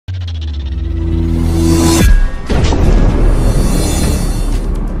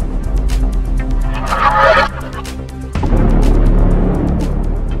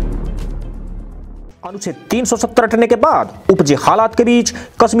अनुच्छेद 370 हटने के बाद उपजे हालात के बीच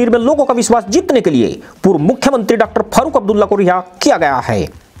कश्मीर में लोगों का विश्वास जीतने के लिए पूर्व मुख्यमंत्री डॉक्टर फारूक अब्दुल्ला को रिहा किया गया है।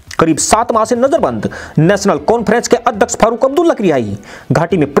 करीब 7 माह से नजरबंद नेशनल कॉन्फ्रेंस के अध्यक्ष फारूक अब्दुल्ला की रिहाई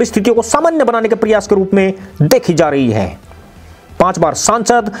घाटी में परिस्थितियों को सामान्य बनाने के प्रयास के रूप में देखी जा रही है। 5 बार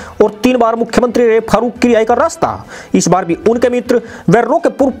सांसद और 3 बार मुख्यमंत्री रहे फारूक की रिहाई का रास्ता इस बार भी उनके मित्र व रो के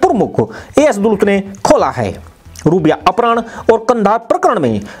पूर्व प्रमुख एएस दुलुत ने खोला है। रूबिया अपहरण और कंधार प्रकरण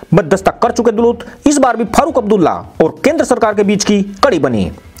में मध्यस्थता कर चुके दुलुत इस बार भी फारूक अब्दुल्ला और केंद्र सरकार के बीच की कड़ी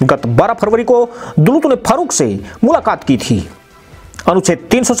बनी। गत 12 फरवरी को दुलुत ने फारूक से मुलाकात की थी। अनुच्छेद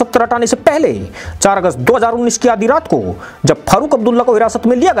 370 हटाने से पहले 4 अगस्त 2019 की आधी रात को जब फारूक अब्दुल्ला को हिरासत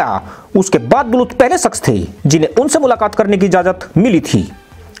में लिया गया, उसके बाद दुलुत पहले शख्स थे जिन्हें उनसे मुलाकात करने की इजाजत मिली थी।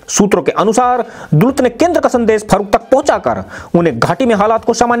 सूत्रों के अनुसार दुलुत ने केंद्र का संदेश फारूक तक पहुंचाकर उन्हें घाटी में हालात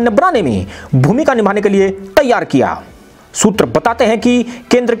को सामान्य बनाने में भूमिका निभाने के लिए तैयार किया। सूत्र बताते हैं कि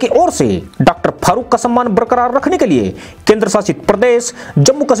केंद्र की ओर से डॉक्टर फारूक का सम्मान बरकरार रखने के लिए केंद्र शासित प्रदेश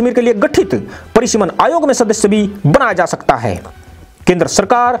जम्मू कश्मीर के लिए गठित परिसीमन आयोग में सदस्य भी बनाया जा सकता है। केंद्र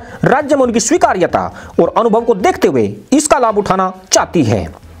सरकार राज्य में उनकी स्वीकार्यता और अनुभव को देखते हुए इसका लाभ उठाना चाहती है।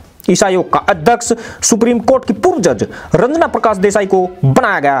 इस आयोग का अध्यक्ष सुप्रीम कोर्ट की पूर्व जज रंजना प्रकाश देसाई को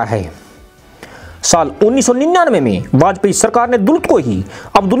बनाया गया है। साल 1999 में वाजपेयी सरकार ने दुलुत को ही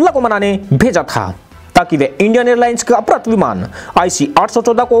अब्दुल्ला को मनाने भेजा था ताकि वे इंडियन एयरलाइंस के अपहृत विमान IC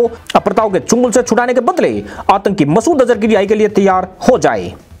 814 को अपहर्ताओं के चुंगल से छुड़ाने के बदले आतंकी मसूद अजहर की रिहाई के लिए तैयार हो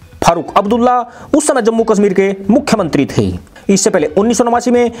जाए। फारूक अब्दुल्ला उस समय जम्मू कश्मीर के मुख्यमंत्री थे। इससे पहले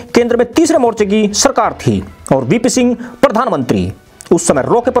 1989 में केंद्र में तीसरे मोर्चे की सरकार थी और VP सिंह प्रधानमंत्री। उस समय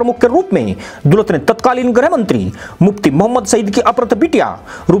रो के प्रमुख के रूप में दुलुत ने तत्कालीन गृह मंत्री मुफ्ती मोहम्मद सईद की अपहृत बिटिया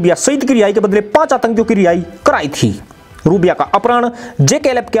रूबिया सईद की रिहाई के बदले 5 आतंकियों की रिहाई कराई थी। रूबिया का अपहरण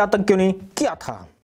JK के आतंकियों ने किया था।